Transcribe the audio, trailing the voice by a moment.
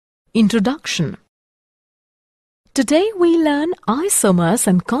Introduction. Today we learn isomers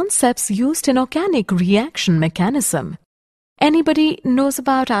and concepts used in organic reaction mechanism. Anybody knows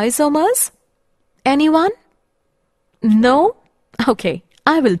about isomers? Anyone? No? Okay,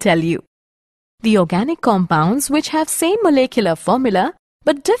 I will tell you. The organic compounds which have same molecular formula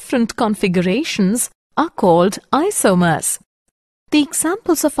but different configurations are called isomers. The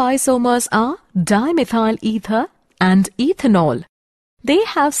examples of isomers are dimethyl ether and ethanol. They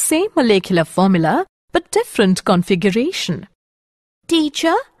have same molecular formula but different configuration.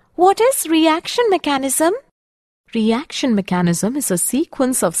 Teacher, what is reaction mechanism? Reaction mechanism is a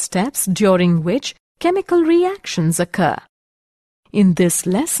sequence of steps during which chemical reactions occur. In this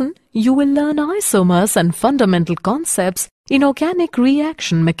lesson, you will learn isomers and fundamental concepts in organic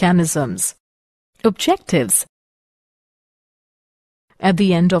reaction mechanisms. Objectives. At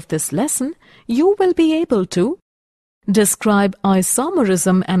the end of this lesson, you will be able to describe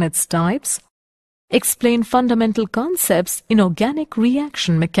isomerism and its types, explain fundamental concepts in organic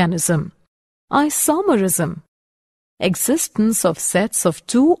reaction mechanism. Isomerism. Existence of sets of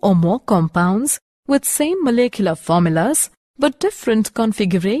two or more compounds with same molecular formulas but different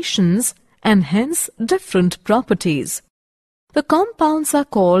configurations and hence different properties. The compounds are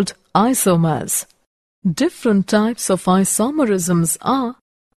called isomers. Different types of isomerisms are: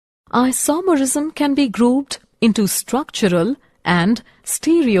 isomerism can be grouped into structural and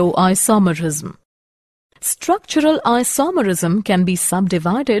stereoisomerism. Structural isomerism can be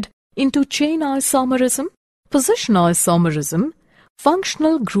subdivided into chain isomerism, position isomerism,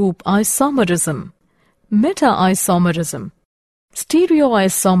 functional group isomerism, meta-isomerism.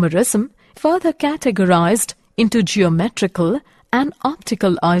 Stereoisomerism further categorized into geometrical and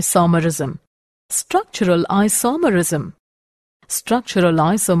optical isomerism. Structural isomerism. Structural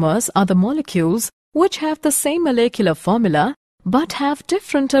isomers are the molecules which have the same molecular formula but have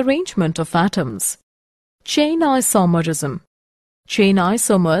different arrangement of atoms. Chain isomerism. Chain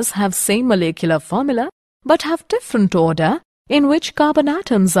isomers have same molecular formula but have different order in which carbon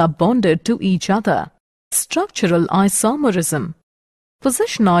atoms are bonded to each other. Structural isomerism.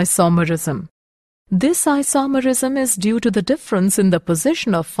 Position isomerism. This isomerism is due to the difference in the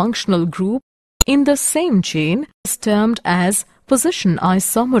position of functional group in the same chain, is termed as position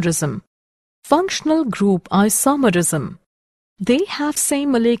isomerism. Functional group isomerism. They have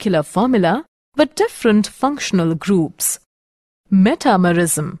same molecular formula but different functional groups.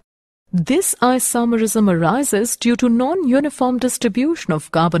 Metamerism. This isomerism arises due to non-uniform distribution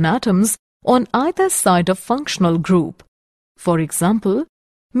of carbon atoms on either side of functional group. For example,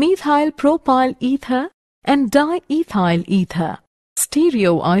 methyl propyl ether and diethyl ether.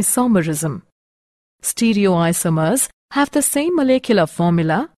 Stereoisomerism. Stereoisomers have the same molecular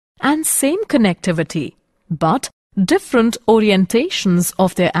formula and same connectivity, but different orientations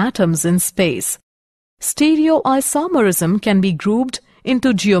of their atoms in space. Stereoisomerism can be grouped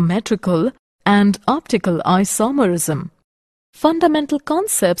into geometrical and optical isomerism. Fundamental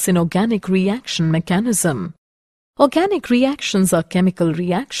concepts in organic reaction mechanism. Organic reactions are chemical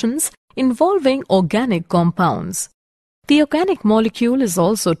reactions involving organic compounds. The organic molecule is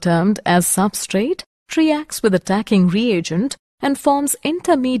also termed as substrate, reacts with attacking reagent and forms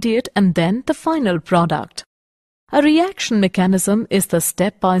intermediate and then the final product. A reaction mechanism is the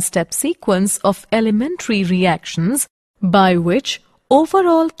step-by-step sequence of elementary reactions by which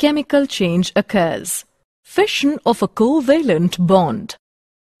overall chemical change occurs. Fission of a covalent bond.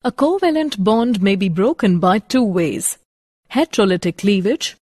 A covalent bond may be broken by two ways: heterolytic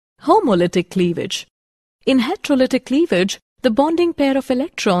cleavage, homolytic cleavage. In heterolytic cleavage, the bonding pair of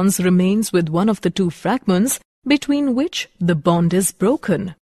electrons remains with one of the two fragments between which the bond is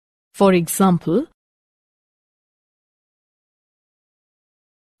broken. For example,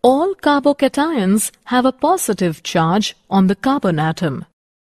 all carbocations have a positive charge on the carbon atom.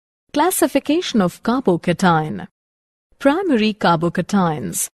 Classification of carbocation. Primary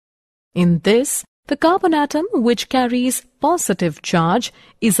carbocations. In this, the carbon atom which carries positive charge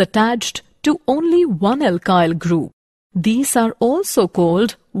is attached to only one alkyl group. These are also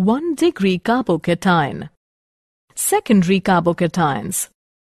called 1-degree carbocation. Secondary carbocations.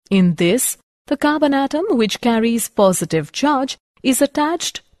 In this, the carbon atom which carries positive charge is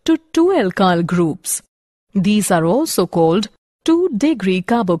attached to two alkyl groups. These are also called 2-degree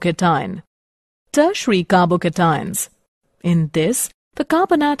carbocation. Tertiary carbocations. In this, the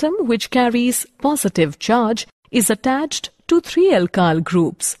carbon atom which carries positive charge is attached to three alkyl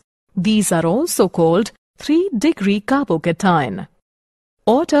groups. These are also called 3-degree carbocation.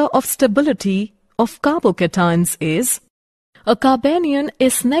 Order of stability of carbocations is: a carbanion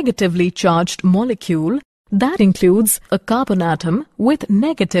is negatively charged molecule That includes a carbon atom with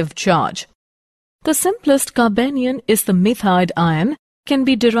negative charge. The simplest carbanion is the methide ion, can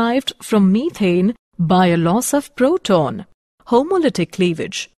be derived from methane by a loss of proton, homolytic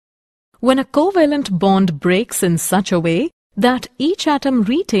cleavage. When a covalent bond breaks in such a way that each atom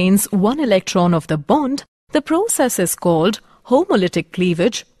retains one electron of the bond, the process is called homolytic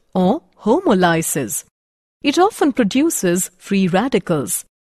cleavage or homolysis. It often produces free radicals.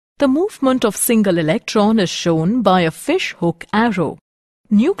 The movement of single electron is shown by a fish hook arrow.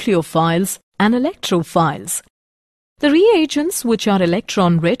 Nucleophiles and electrophiles. The reagents which are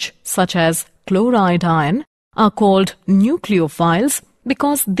electron-rich, such as chloride ion, are called nucleophiles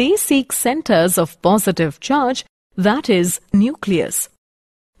because they seek centers of positive charge, that is, nucleus.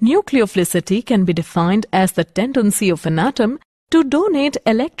 Nucleophilicity can be defined as the tendency of an atom to donate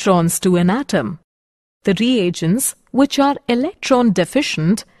electrons to an atom. The reagents which are electron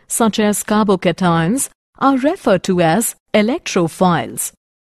deficient, such as carbocations, are referred to as electrophiles.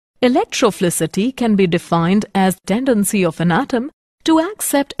 Electrophilicity can be defined as tendency of an atom to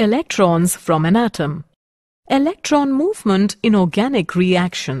accept electrons from an atom. Electron movement in organic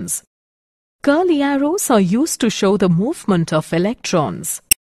reactions. Curly arrows are used to show the movement of electrons.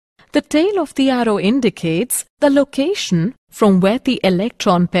 The tail of the arrow indicates the location from where the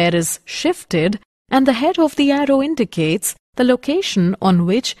electron pair is shifted, and the head of the arrow indicates the location on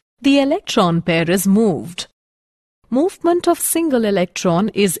which the electron pair is moved. Movement of single electron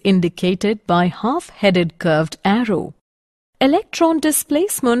is indicated by half-headed curved arrow. Electron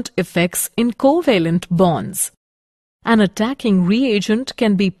displacement effects in covalent bonds. An attacking reagent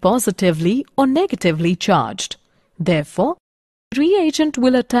can be positively or negatively charged. Therefore, reagent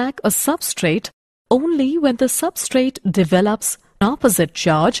will attack a substrate only when the substrate develops an opposite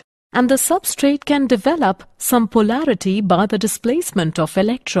charge and the substrate can develop some polarity by the displacement of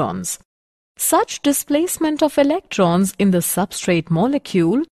electrons. Such displacement of electrons in the substrate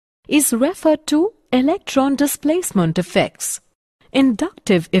molecule is referred to electron displacement effects.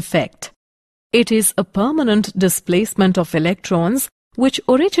 Inductive effect. It is a permanent displacement of electrons which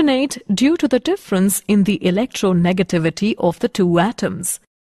originate due to the difference in the electronegativity of the two atoms.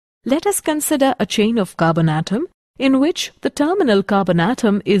 Let us consider a chain of carbon atom in which the terminal carbon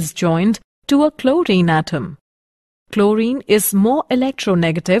atom is joined to a chlorine atom. Chlorine is more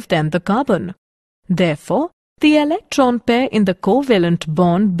electronegative than the carbon. Therefore, the electron pair in the covalent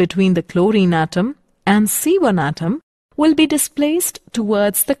bond between the chlorine atom and C1 atom will be displaced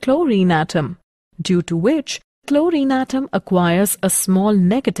towards the chlorine atom, due to which chlorine atom acquires a small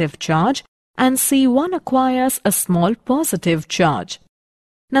negative charge and C1 acquires a small positive charge.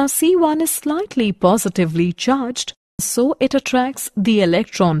 Now C1 is slightly positively charged, so it attracts the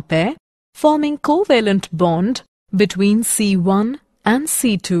electron pair, forming covalent bond between C1 and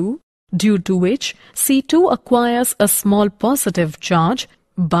C2, due to which C2 acquires a small positive charge,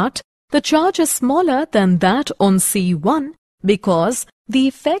 but the charge is smaller than that on C1 because the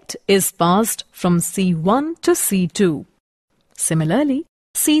effect is passed from C1 to C2. Similarly,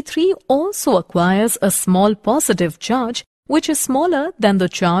 C3 also acquires a small positive charge which is smaller than the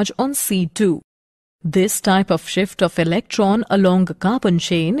charge on C2. This type of shift of electron along a carbon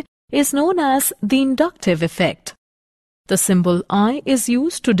chain is known as the inductive effect. The symbol I is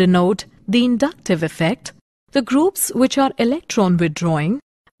used to denote the inductive effect. The groups which are electron withdrawing,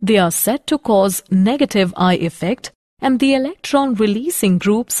 they are said to cause negative I effect, and the electron releasing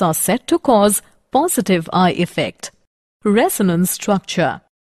groups are said to cause positive I effect. Resonance structure.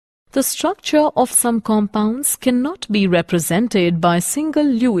 The structure of some compounds cannot be represented by single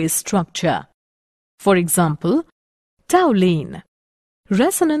Lewis structure. For example, toluene.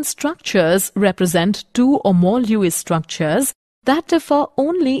 Resonance structures represent two or more Lewis structures that differ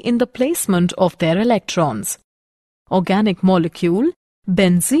only in the placement of their electrons. Organic molecule,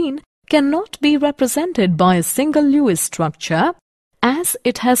 benzene, cannot be represented by a single Lewis structure as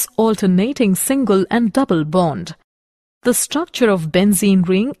it has alternating single and double bond. The structure of benzene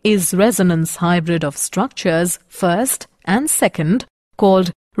ring is resonance hybrid of structures first and second,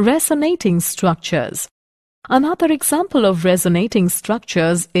 called resonating structures. Another example of resonating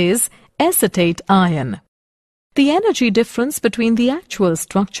structures is acetate ion. The energy difference between the actual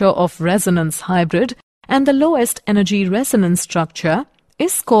structure of resonance hybrid and the lowest energy resonance structure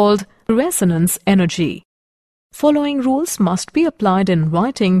is called resonance energy. Following rules must be applied in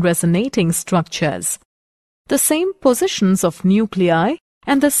writing resonating structures. The same positions of nuclei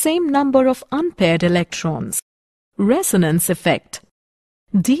and the same number of unpaired electrons. Resonance effect.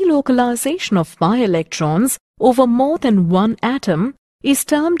 Delocalization of pi electrons over more than one atom is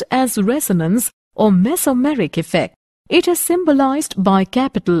termed as resonance or mesomeric effect. It is symbolized by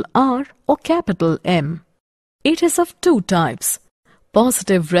capital R or capital M. It is of two types: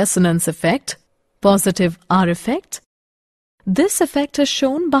 positive resonance effect, positive R effect. This effect is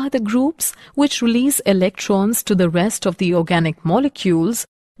shown by the groups which release electrons to the rest of the organic molecules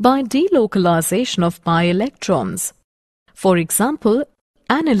by delocalization of pi electrons. For example,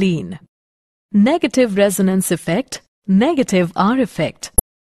 aniline. Negative resonance effect, negative R effect.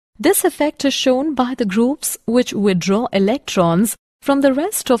 This effect is shown by the groups which withdraw electrons from the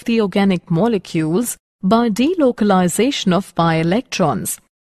rest of the organic molecules by delocalization of pi electrons.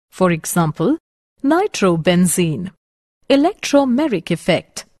 For example, nitrobenzene. Electromeric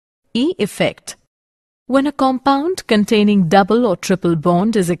effect, E effect. When a compound containing double or triple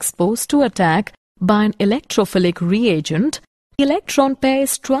bond is exposed to attack by an electrophilic reagent, the electron pair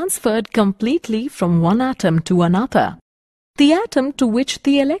is transferred completely from one atom to another. The atom to which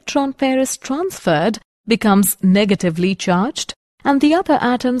the electron pair is transferred becomes negatively charged and the other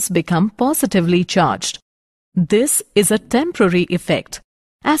atoms become positively charged. This is a temporary effect.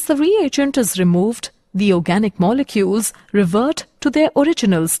 As the reagent is removed, the organic molecules revert to their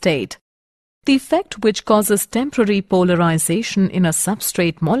original state. The effect which causes temporary polarization in a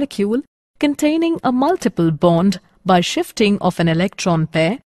substrate molecule containing a multiple bond by shifting of an electron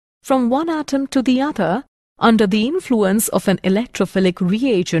pair from one atom to the other under the influence of an electrophilic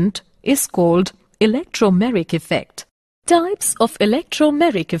reagent is called electromeric effect. Types of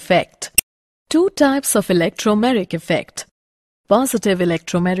electromeric effect. Two types of electromeric effect: positive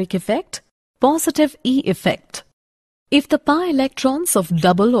electromeric effect, positive E effect. If the pi electrons of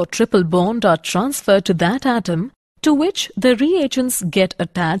double or triple bond are transferred to that atom to which the reagents get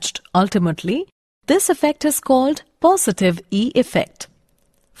attached ultimately, this effect is called positive E effect.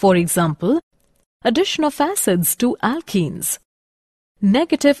 For example, addition of acids to alkenes.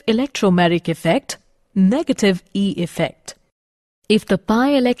 Negative electromeric effect, negative E effect. If the pi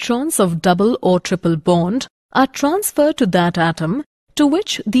electrons of double or triple bond are transferred to that atom to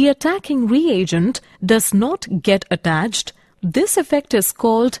which the attacking reagent does not get attached, this effect is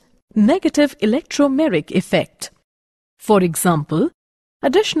called negative electromeric effect. For example,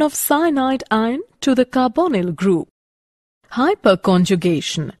 addition of cyanide ion to the carbonyl group.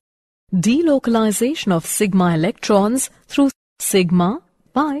 Hyperconjugation. Delocalization of sigma electrons through sigma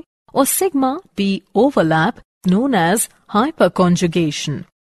pi or sigma p overlap known as hyperconjugation.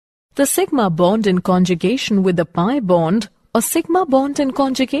 The sigma bond in conjugation with the pi bond or sigma bond in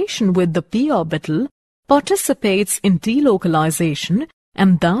conjugation with the p orbital participates in delocalization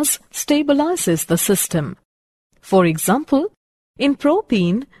and thus stabilizes the system. For example, in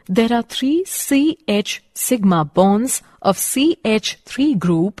propene there are 3 CH sigma bonds of CH3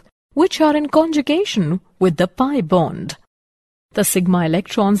 group which are in conjugation with the pi bond. The sigma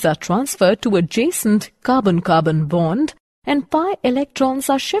electrons are transferred to adjacent carbon-carbon bond and pi electrons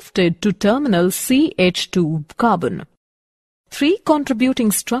are shifted to terminal CH2 carbon. 3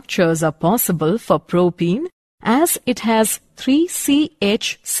 contributing structures are possible for propene as it has 3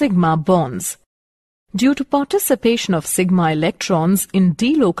 CH sigma bonds. Due to participation of sigma electrons in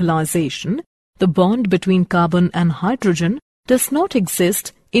delocalization, the bond between carbon and hydrogen does not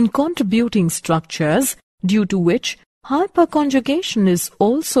exist in contributing structures, due to which hyperconjugation is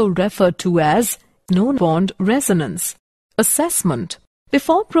also referred to as non-bond resonance. Assessment.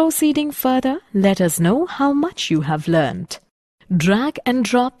 Before proceeding further, let us know how much you have learnt. Drag and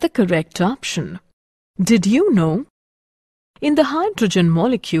drop the correct option. Did you know? In the hydrogen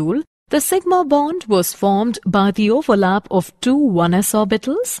molecule, the sigma bond was formed by the overlap of 2 1s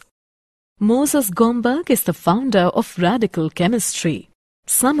orbitals. Moses Gomberg is the founder of radical chemistry.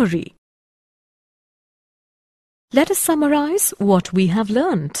 Summary. Let us summarize what we have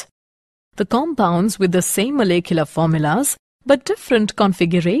learnt. The compounds with the same molecular formulas but different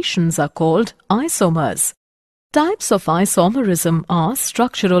configurations are called isomers. Types of isomerism are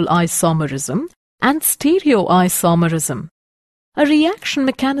structural isomerism and stereoisomerism. A reaction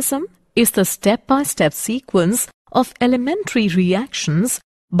mechanism is the step-by-step sequence of elementary reactions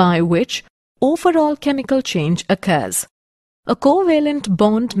by which overall chemical change occurs. A covalent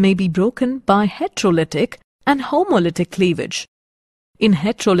bond may be broken by heterolytic and homolytic cleavage. In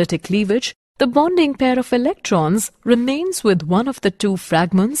heterolytic cleavage, the bonding pair of electrons remains with one of the 2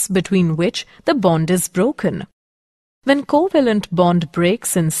 fragments between which the bond is broken. When covalent bond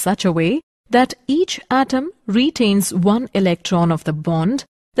breaks in such a way that each atom retains 1 electron of the bond,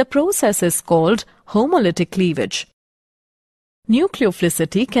 the process is called homolytic cleavage.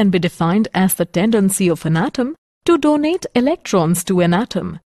 Nucleophilicity can be defined as the tendency of an atom to donate electrons to an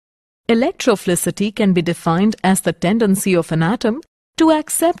atom. Electrophilicity can be defined as the tendency of an atom to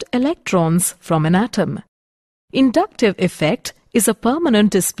accept electrons from an atom. Inductive effect is a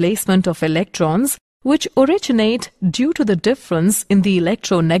permanent displacement of electrons which originate due to the difference in the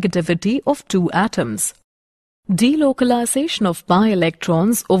electronegativity of two atoms. Delocalization of pi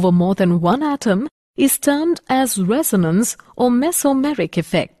electrons over more than one atom is termed as resonance or mesomeric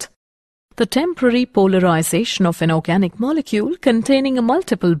effect. The temporary polarization of an organic molecule containing a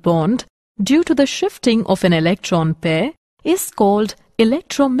multiple bond due to the shifting of an electron pair is called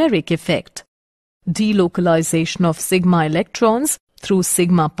Electromeric effect. Delocalization of sigma electrons through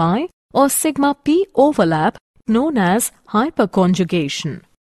sigma pi or sigma p overlap known as hyperconjugation.